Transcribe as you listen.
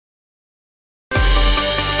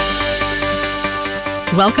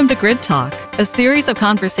Welcome to Grid Talk, a series of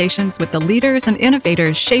conversations with the leaders and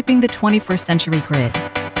innovators shaping the 21st century grid.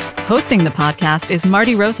 Hosting the podcast is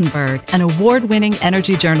Marty Rosenberg, an award-winning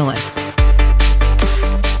energy journalist.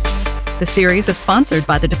 The series is sponsored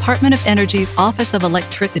by the Department of Energy's Office of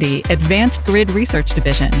Electricity Advanced Grid Research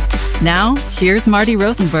Division. Now, here's Marty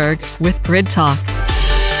Rosenberg with Grid Talk.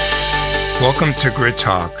 Welcome to Grid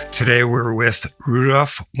Talk. Today we're with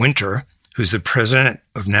Rudolph Winter, who's the president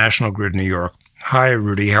of National Grid New York. Hi,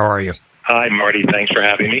 Rudy. How are you? Hi, Marty. Thanks for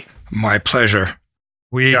having me. My pleasure.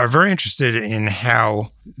 We are very interested in how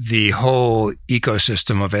the whole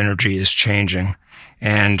ecosystem of energy is changing.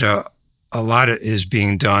 And a lot is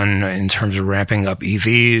being done in terms of ramping up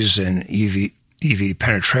EVs and EV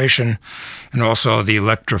penetration, and also the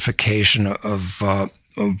electrification of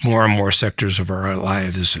more and more sectors of our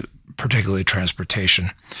lives, particularly transportation.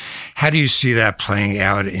 How do you see that playing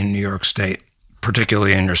out in New York State,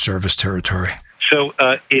 particularly in your service territory? So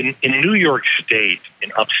in New York State,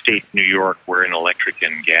 in upstate New York, we're an electric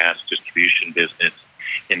and gas distribution business.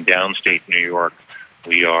 In downstate New York,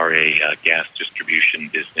 we are a gas distribution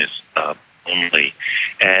business only.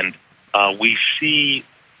 And we see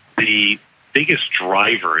the biggest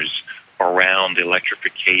drivers around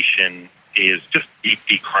electrification is just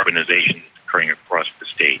decarbonization occurring across the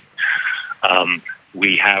state.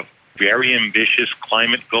 We have very ambitious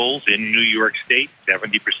climate goals in New York State,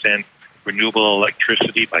 70% renewable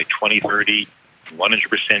electricity by 2030,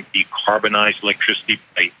 100% decarbonized electricity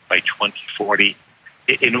by 2040.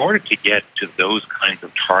 In order to get to those kinds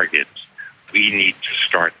of targets, we need to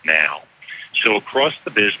start now. So across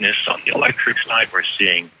the business, on the electric side, we're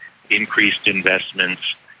seeing increased investments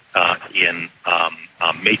in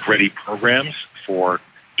make-ready programs for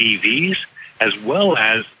EVs, as well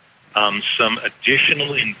as some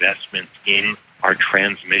additional investment in our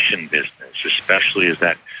transmission business, especially as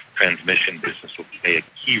that transmission business will play a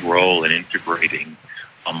key role in integrating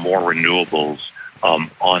more renewables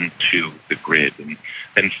onto the grid.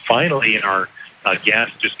 And finally, in our gas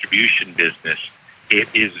distribution business, it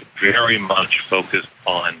is very much focused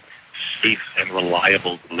on safe and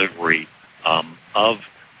reliable delivery of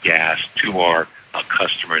gas to our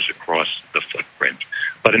customers across the footprint.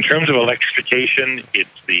 But in terms of electrification, it's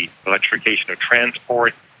the electrification of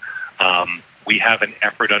transport. We have an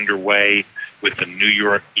effort underway with the New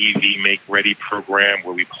York EV Make Ready program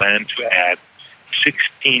where we plan to add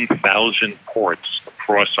 16,000 ports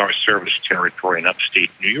across our service territory in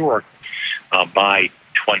upstate New York by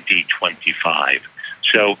 2025.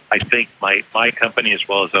 So I think my company, as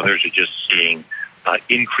well as others, are just seeing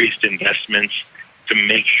increased investments to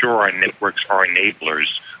make sure our networks are enablers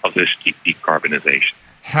of this decarbonization.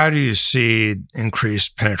 How do you see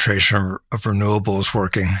increased penetration of renewables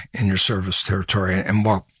working in your service territory, and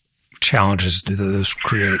what challenges do those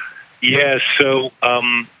create? Yeah, so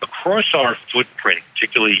across our footprint,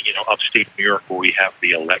 particularly upstate New York where we have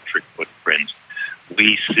the electric footprint,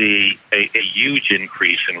 we see a huge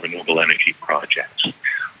increase in renewable energy projects.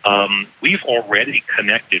 We've already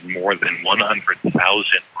connected more than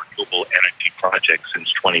 100,000 renewable energy projects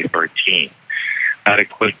since 2013. That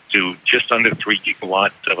equates to just under 3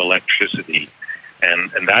 gigawatts of electricity.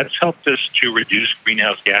 And that's helped us to reduce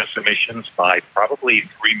greenhouse gas emissions by probably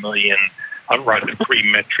 3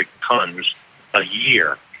 metric tons a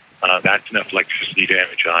year. That's enough electricity to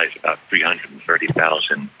energize about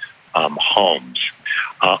 330,000 homes.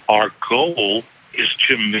 Our goal is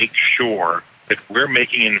to make sure that we're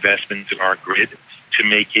making investments in our grid to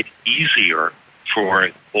make it easier for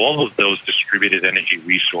all of those distributed energy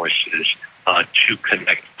resources to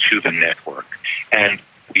connect to the network. And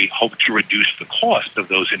we hope to reduce the cost of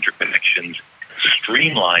those interconnections,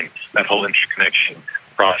 streamline that whole interconnection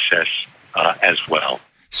process as well.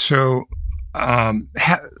 So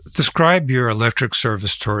describe your electric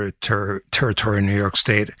service territory in New York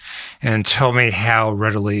State and tell me how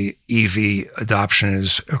readily EV adoption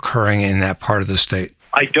is occurring in that part of the state.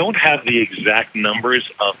 I don't have the exact numbers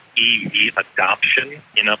of EV adoption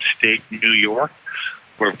in upstate New York.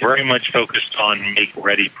 We're very much focused on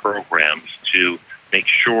make-ready programs to make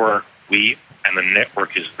sure we and the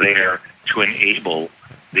network is there to enable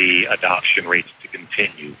the adoption rates to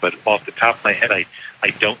continue. But off the top of my head, I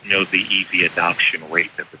don't know the EV adoption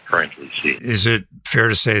rate that we currently see. Is it fair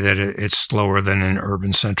to say that it's slower than in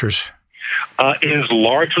urban centers? It is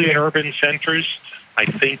largely in urban centers. I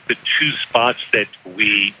think the two spots that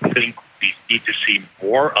we think we need to see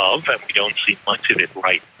more of, and we don't see much of it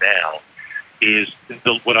right now, is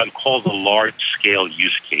what I'd call the large-scale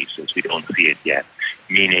use cases. We don't see it yet,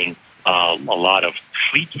 meaning a lot of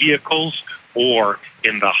fleet vehicles or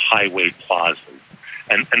in the highway plazas.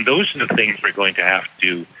 And those are the things we're going to have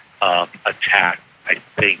to attack I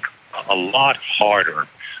think, a lot harder,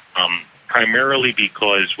 primarily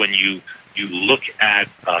because when you look at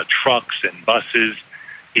trucks and buses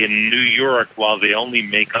in New York, while they only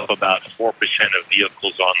make up about 4% of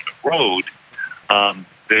vehicles on the road,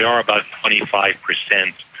 they are about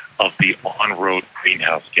 25% of the on-road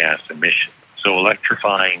greenhouse gas emissions. So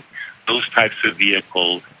electrifying those types of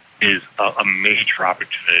vehicles is a major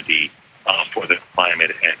opportunity for the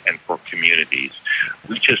climate and for communities.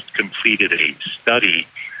 We just completed a study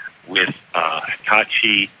with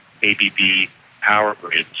Hitachi, ABB, Power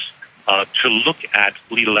Grids to look at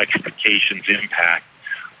fleet electrification's impact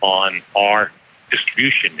on our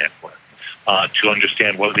distribution network to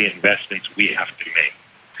understand what are the investments we have to make.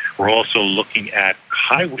 We're also looking at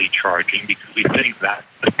highway charging because we think that's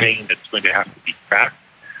the thing that's going to have to be cracked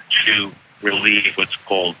to relieve what's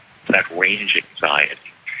called that range anxiety.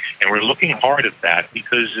 And we're looking hard at that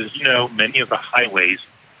because, as you know, many of the highways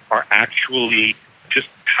are actually just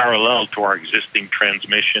parallel to our existing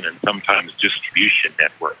transmission and sometimes distribution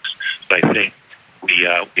networks. So I think we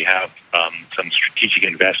have some strategic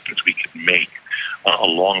investments we can make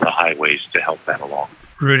along the highways to help that along.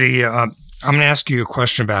 Rudy, I'm going to ask you a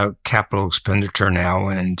question about capital expenditure now.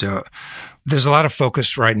 And there's a lot of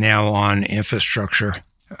focus right now on infrastructure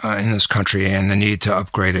in this country and the need to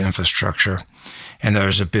upgrade infrastructure. And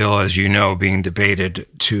there's a bill, as you know, being debated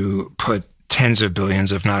to put tens of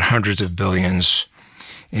billions, if not hundreds of billions,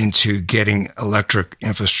 into getting electric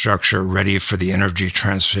infrastructure ready for the energy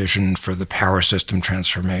transition, for the power system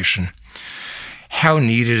transformation. How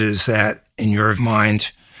needed is that in your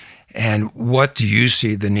mind? And what do you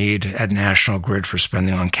see the need at National Grid for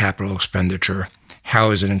spending on capital expenditure?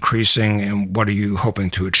 How is it increasing, and what are you hoping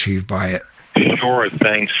to achieve by it? Sure.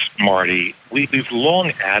 Thanks, Marty. We've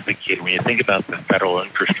long advocated, when you think about the federal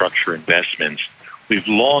infrastructure investments, we've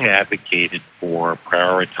long advocated for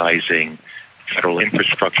prioritizing federal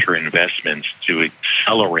infrastructure investments to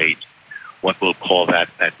accelerate what we'll call that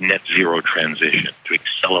net zero transition, to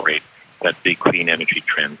accelerate that big clean energy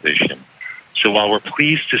transition. So while we're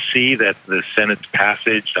pleased to see that the Senate's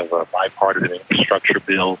passage of a bipartisan infrastructure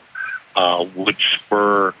bill would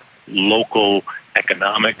spur local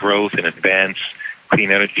economic growth and advance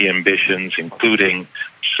clean energy ambitions, including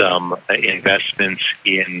some investments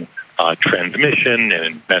in transmission and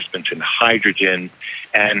investments in hydrogen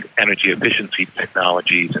and energy efficiency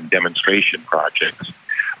technologies and demonstration projects,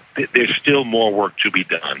 there's still more work to be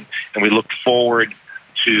done. And we look forward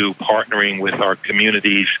to partnering with our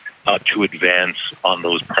communities to advance on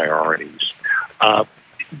those priorities.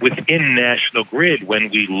 Within National Grid, when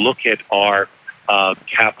we look at our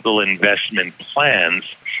capital investment plans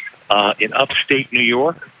in upstate New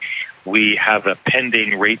York, we have a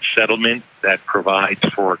pending rate settlement that provides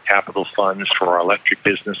for capital funds for our electric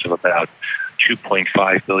business of about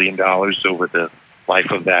 $2.5 billion over the life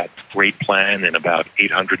of that rate plan and about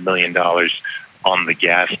 $800 million on the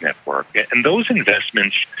gas network. And those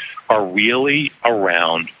investments are really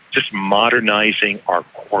around just modernizing our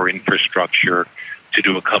core infrastructure to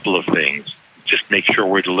do a couple of things. Just make sure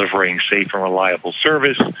we're delivering safe and reliable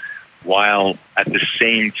service while at the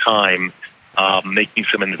same time making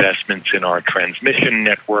some investments in our transmission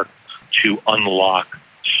network to unlock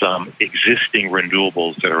some existing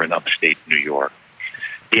renewables that are in upstate New York.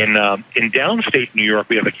 In downstate New York,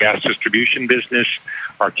 we have a gas distribution business.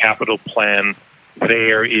 Our capital plan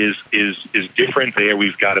there is different. There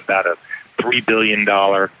we've got about a $3 billion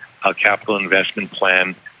capital investment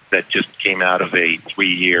plan that just came out of a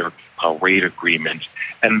 3-year rate agreement.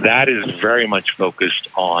 And that is very much focused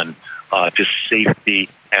on just safety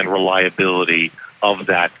and reliability of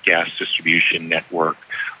that gas distribution network.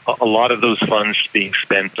 A lot of those funds being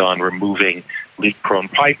spent on removing leak-prone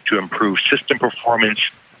pipe to improve system performance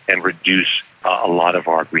and reduce a lot of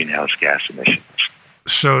our greenhouse gas emissions.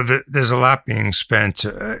 So there's a lot being spent.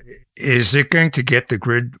 Is it going to get the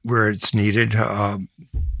grid where it's needed,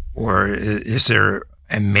 or is there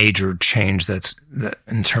a major change that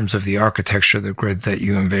in terms of the architecture of the grid that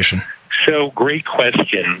you envision? So, great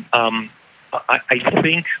question. I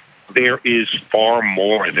think there is far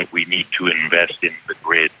more that we need to invest in the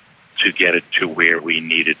grid to get it to where we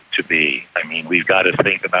need it to be. I mean, we've got to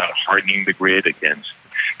think about hardening the grid against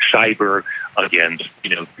cyber, against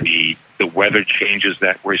the weather changes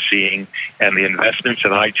that we're seeing, and the investments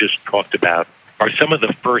that I just talked about are some of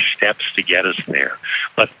the first steps to get us there.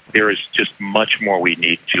 But there is just much more we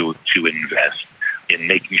need to invest in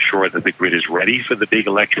making sure that the grid is ready for the big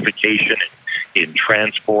electrification in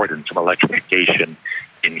transport and some electrification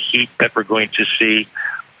in heat that we're going to see.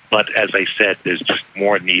 But as I said, there's just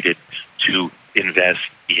more needed to invest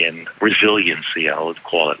in resiliency, I would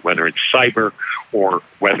call it, whether it's cyber or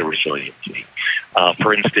weather resiliency.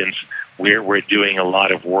 For instance, we're doing a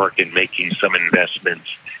lot of work in making some investments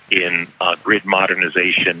in grid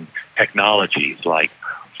modernization technologies like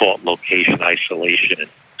fault location isolation and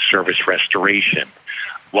service restoration.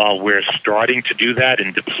 While we're starting to do that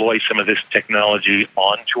and deploy some of this technology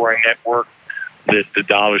onto our network, the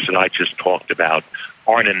dollars that I just talked about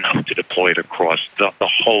aren't enough to deploy it across the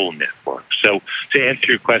whole network. So to answer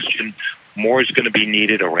your question, more is going to be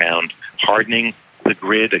needed around hardening the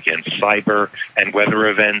grid against cyber and weather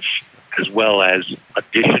events, as well as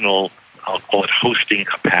additional, I'll call it hosting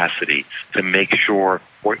capacity to make sure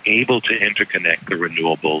we're able to interconnect the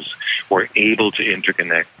renewables, we're able to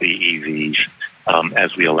interconnect the EVs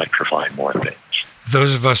as we electrify more things.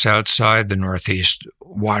 Those of us outside the Northeast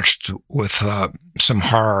watched with some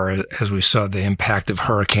horror as we saw the impact of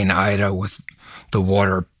Hurricane Ida with the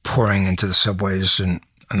water pouring into the subways and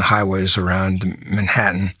the highways around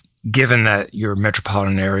Manhattan. Given that your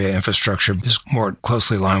metropolitan area infrastructure is more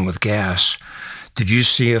closely aligned with gas, did you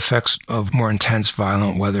see effects of more intense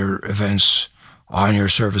violent weather events on your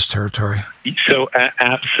service territory? So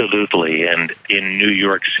absolutely. And in New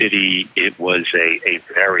York City, it was a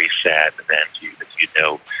very sad event. As you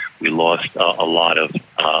know, we lost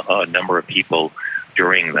a number of people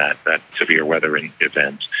during that severe weather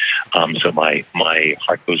event. So my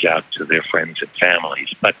heart goes out to their friends and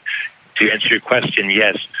families. But to answer your question,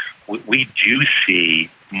 yes, we do see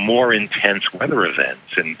more intense weather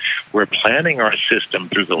events, and we're planning our system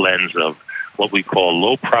through the lens of what we call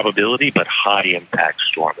low probability but high impact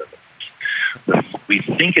storm events. We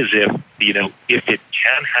think as if it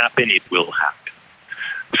can happen, it will happen.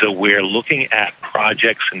 So we're looking at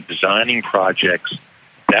projects and designing projects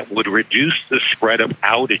that would reduce the spread of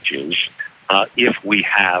outages if we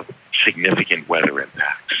have significant weather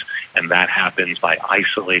impacts. And that happens by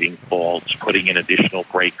isolating faults, putting in additional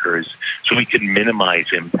breakers, so we can minimize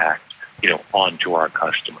impact, onto our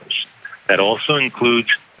customers. That also includes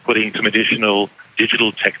putting some additional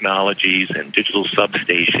digital technologies and digital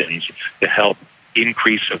substations to help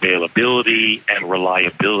increase availability and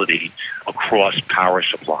reliability across power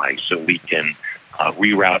supplies, so we can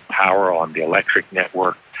reroute power on the electric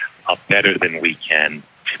network better than we can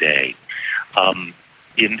today.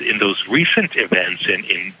 In those recent events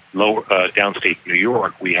in lower downstate New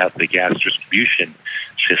York, we have the gas distribution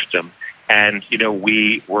system, and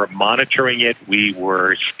we were monitoring it. We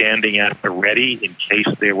were standing at the ready in case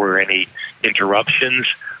there were any interruptions.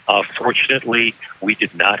 Fortunately, we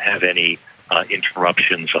did not have any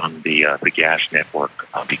interruptions on the gas network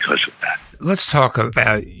because of that. Let's talk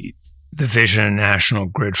about the vision of National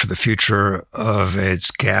Grid for the future of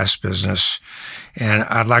its gas business, and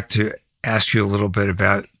I'd like to ask you a little bit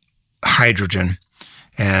about hydrogen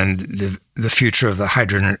and the future of the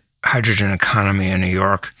hydrogen economy in New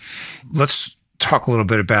York. Let's talk a little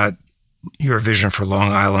bit about your vision for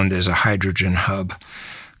Long Island as a hydrogen hub.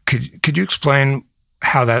 Could you explain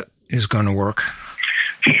how that is going to work?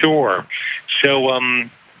 Sure. So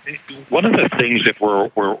one of the things that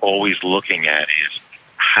we're always looking at is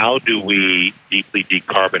how do we deeply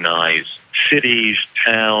decarbonize cities,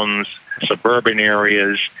 towns, suburban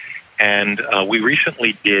areas. And we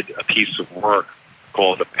recently did a piece of work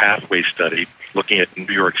called the Pathway Study, looking at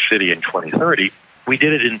New York City in 2030. We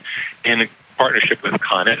did it in a partnership with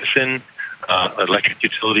Con Edison, electric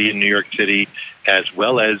utility in New York City, as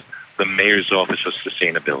well as the Mayor's Office of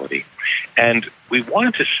Sustainability. And we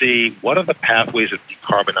wanted to see what are the pathways of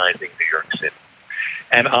decarbonizing New York City.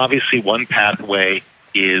 And obviously one pathway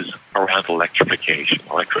is around electrification,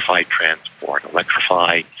 electrified transport,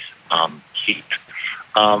 electrified heat.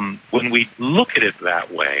 When we look at it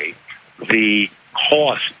that way, the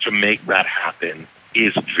cost to make that happen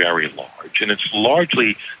is very large. And it's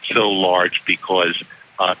largely so large because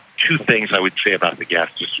two things I would say about the gas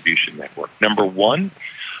distribution network. Number one,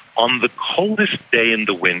 on the coldest day in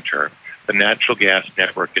the winter, the natural gas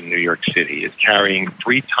network in New York City is carrying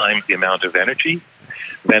 3 times the amount of energy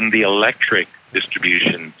than the electric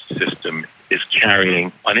distribution system is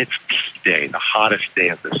carrying on its peak day, the hottest day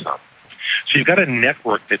of the summer. So you've got a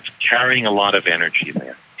network that's carrying a lot of energy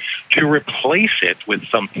there. To replace it with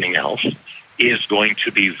something else is going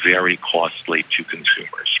to be very costly to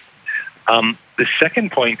consumers. The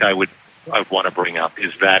second point I want to bring up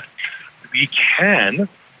is that we can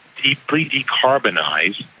deeply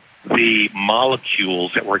decarbonize the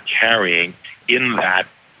molecules that we're carrying in that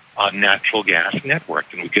natural gas network.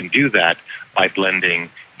 And we can do that by blending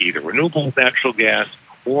either renewable natural gas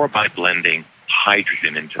or by blending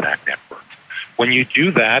hydrogen into that network. When you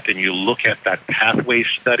do that and you look at that pathway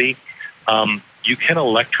study, you can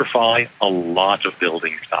electrify a lot of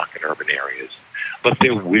building stock in urban areas. but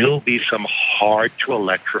there will be some hard to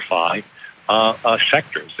electrify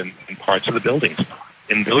sectors and parts of the building stock.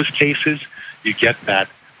 In those cases, you get that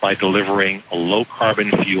by delivering a low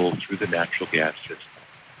carbon fuel through the natural gas system.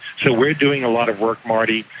 So we're doing a lot of work,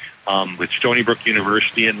 Marty, with Stony Brook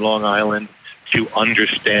University in Long Island to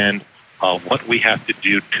understand what we have to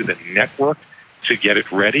do to the network to get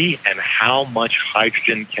it ready and how much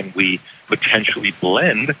hydrogen can we potentially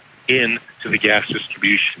blend into the gas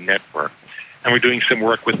distribution network. And we're doing some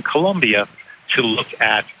work with Columbia to look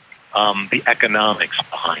at the economics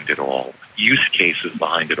behind it all, use cases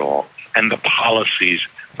behind it all, and the policies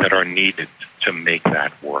that are needed to make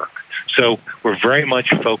that work. So we're very much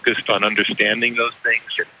focused on understanding those things.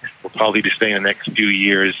 We'll probably be staying the next few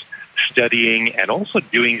years studying and also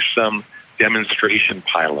doing some demonstration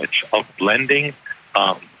pilots of blending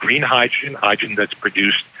green hydrogen that's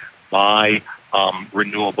produced by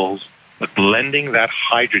renewables, but blending that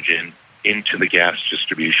hydrogen into the gas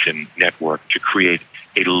distribution network to create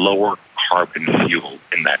a lower carbon fuel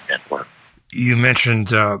in that network. You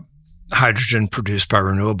mentioned hydrogen produced by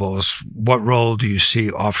renewables. What role do you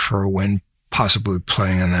see offshore wind possibly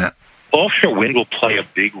playing in that? Offshore wind will play a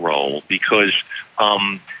big role because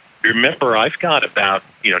remember, I've got about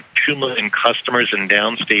 2 million customers in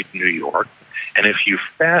downstate New York. And if you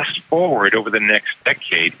fast forward over the next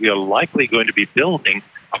decade, we are likely going to be building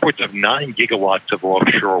upwards of 9 gigawatts of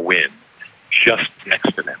offshore wind just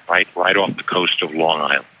next to them, right off the coast of Long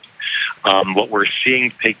Island. What we're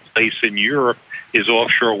seeing take place in Europe is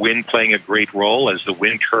offshore wind playing a great role as the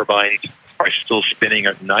wind turbines are still spinning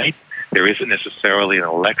at night. There isn't necessarily an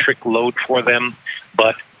electric load for them,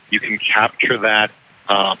 but you can capture that,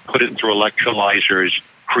 put it through electrolyzers,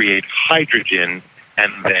 create hydrogen,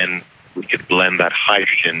 and then we could blend that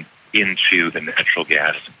hydrogen into the natural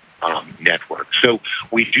gas network. So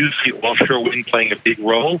we do see offshore wind playing a big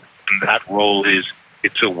role, and that role is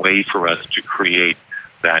it's a way for us to create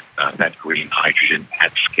that green hydrogen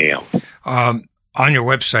at scale. On your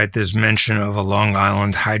website, there's mention of a Long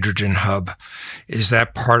Island hydrogen hub. Is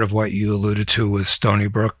that part of what you alluded to with Stony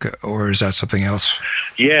Brook, or is that something else?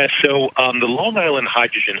 Yeah, so the Long Island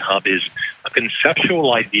Hydrogen Hub is a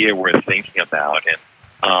conceptual idea we're thinking about.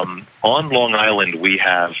 And on Long Island, we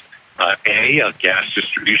have a gas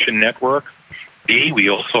distribution network. B, we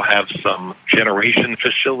also have some generation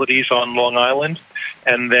facilities on Long Island.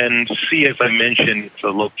 And then C, as I mentioned, it's a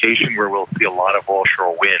location where we'll see a lot of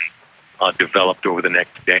offshore wind developed over the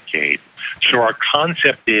next decade. So our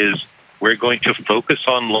concept is we're going to focus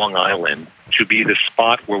on Long Island to be the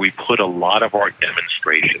spot where we put a lot of our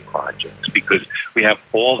demonstration projects because we have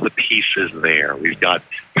all the pieces there. We've got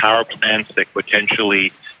power plants that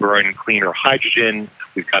potentially burn cleaner hydrogen.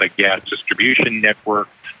 We've got a gas distribution network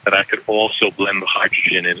that I could also blend the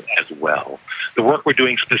hydrogen in as well. The work we're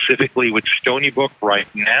doing specifically with Stony Brook right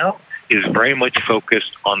now is very much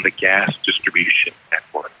focused on the gas distribution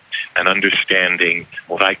network and understanding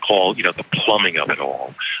what I call, the plumbing of it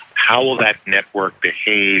all. How will that network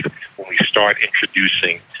behave when we start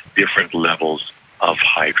introducing different levels of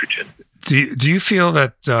hydrogen? Do you feel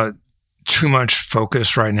that too much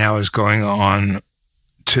focus right now is going on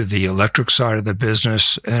to the electric side of the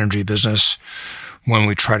business, energy business, when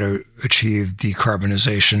we try to achieve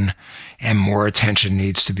decarbonization, and more attention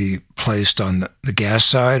needs to be placed on the gas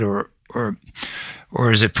side, or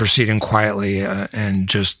is it proceeding quietly and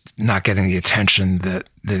just not getting the attention that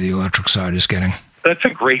the electric side is getting? That's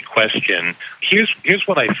a great question. Here's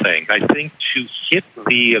what I think. I think to hit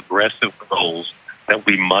the aggressive goals that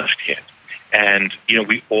we must hit, and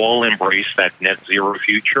we all embrace that net zero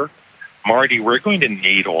future, Marty, we're going to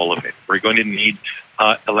need all of it. We're going to need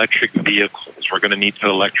electric vehicles. We're going to need to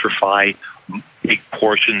electrify big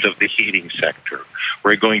portions of the heating sector.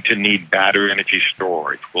 We're going to need battery energy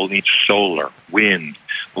storage. We'll need solar, wind.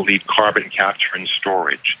 We'll need carbon capture and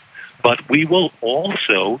storage. But we will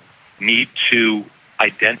also need to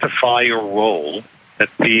identify a role that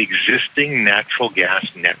the existing natural gas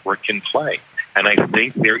network can play. And I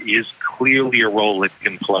think there is clearly a role it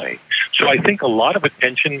can play. So I think a lot of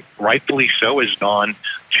attention, rightfully so, has gone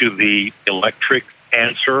to the electric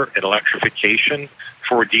answer and electrification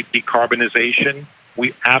for deep decarbonization.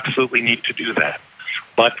 We absolutely need to do that.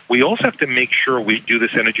 But we also have to make sure we do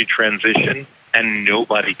this energy transition and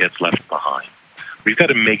nobody gets left behind. We've got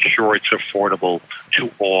to make sure it's affordable to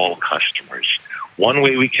all customers. One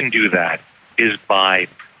way we can do that is by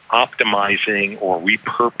optimizing or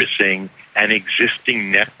repurposing an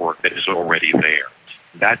existing network that is already there.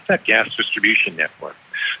 That's that gas distribution network.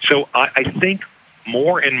 So I think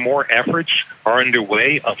more and more efforts are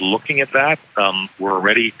underway of looking at that. We're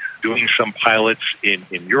already doing some pilots in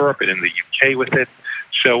Europe and in the UK with it.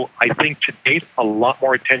 So I think to date, a lot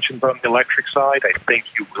more attention on the electric side. I think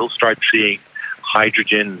you will start seeing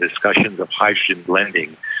hydrogen, discussions of hydrogen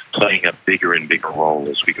blending playing a bigger and bigger role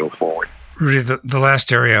as we go forward. Rudy, the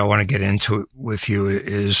last area I want to get into with you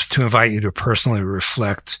is to invite you to personally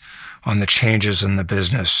reflect on the changes in the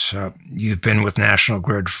business. You've been with National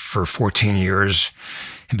Grid for 14 years,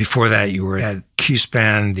 and before that you were at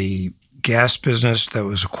Keyspan, the gas business that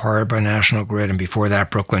was acquired by National Grid, and before that,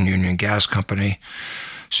 Brooklyn Union Gas Company.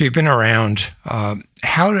 So you've been around.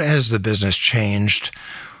 How has the business changed?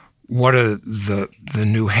 What are the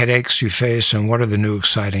new headaches you face, and what are the new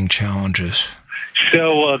exciting challenges?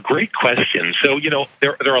 So, great question. So,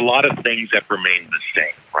 there are a lot of things that remain the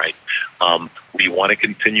same, right? We want to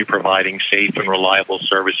continue providing safe and reliable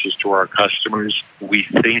services to our customers. We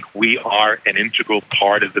think we are an integral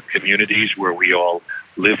part of the communities where we all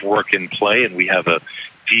live, work, and play, and we have a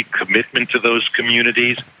deep commitment to those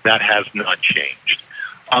communities. That has not changed.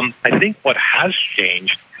 I think what has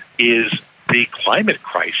changed is the climate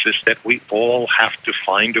crisis that we all have to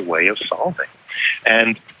find a way of solving.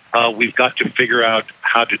 And we've got to figure out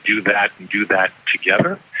how to do that and do that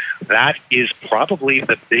together. That is probably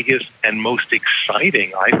the biggest and most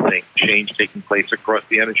exciting, I think, change taking place across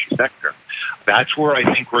the energy sector. That's where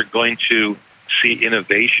I think we're going to see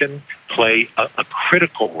innovation play a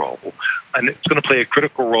critical role. And it's going to play a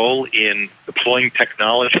critical role in deploying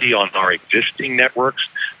technology on our existing networks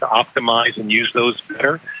to optimize and use those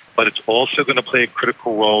better. But it's also going to play a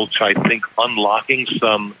critical role to, I think, unlocking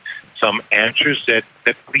some answers that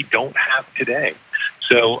we don't have today.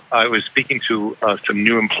 So I was speaking to some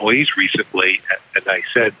new employees recently, and I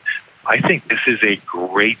said, I think this is a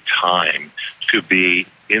great time to be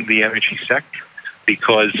in the energy sector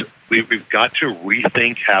because we've got to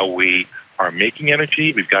rethink how we are making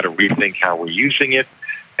energy. We've got to rethink how we're using it,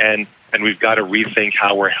 and we've got to rethink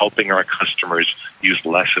how we're helping our customers use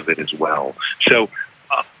less of it as well. So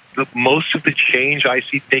most of the change I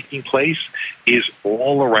see taking place is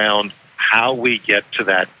all around how we get to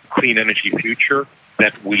that clean energy future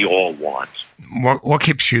that we all want. What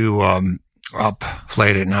keeps you up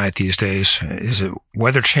late at night these days? Is it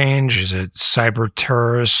weather change? Is it cyber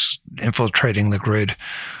terrorists infiltrating the grid?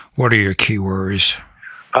 What are your key worries?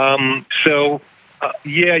 I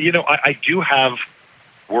do have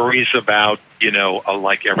worries about,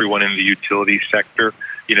 like everyone in the utility sector,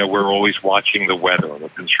 we're always watching the weather. We're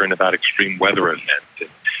concerned about extreme weather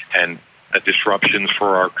events and disruptions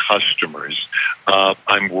for our customers.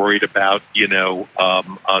 I'm worried about,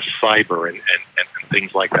 cyber and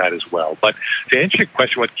things like that as well. But to answer your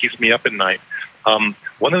question, what keeps me up at night,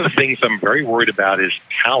 one of the things I'm very worried about is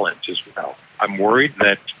talent as well. I'm worried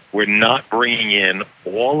that we're not bringing in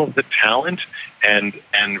all of the talent and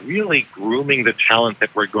really grooming the talent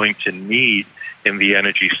that we're going to need in the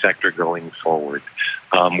energy sector going forward.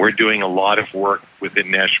 We're doing a lot of work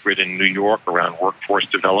within National Grid in New York around workforce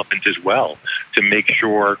development as well to make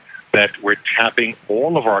sure that we're tapping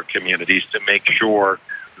all of our communities to make sure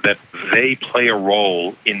that they play a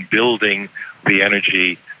role in building the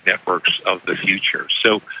energy networks of the future.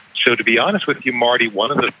 So to be honest with you, Marty,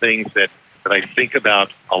 one of the things that I think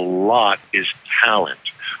about a lot is talent.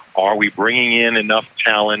 Are we bringing in enough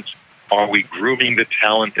talent? Are we grooming the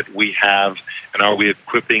talent that we have? And are we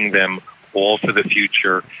equipping them all for the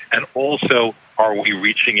future? And also, are we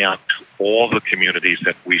reaching out to all the communities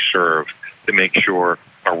that we serve to make sure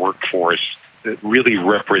our workforce really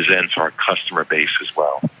represents our customer base as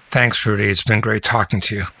well? Thanks, Rudy. It's been great talking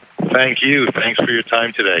to you. Thank you. Thanks for your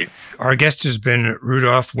time today. Our guest has been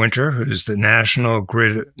Rudolph Winter, who's the National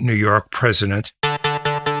Grid New York president.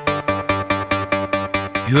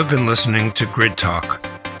 You have been listening to Grid Talk.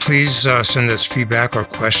 Please send us feedback or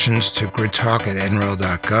questions to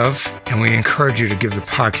gridtalk@nrel.gov, and we encourage you to give the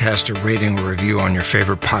podcast a rating or review on your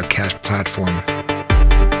favorite podcast platform.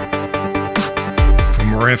 For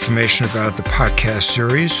more information about the podcast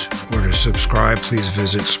series or to subscribe, please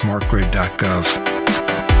visit smartgrid.gov.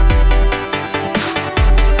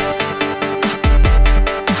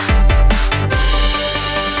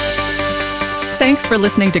 Thanks for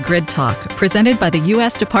listening to Grid Talk, presented by the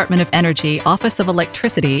U.S. Department of Energy, Office of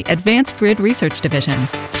Electricity, Advanced Grid Research Division.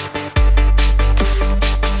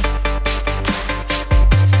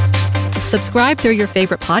 Subscribe through your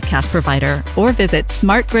favorite podcast provider or visit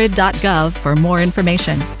smartgrid.gov for more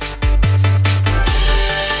information.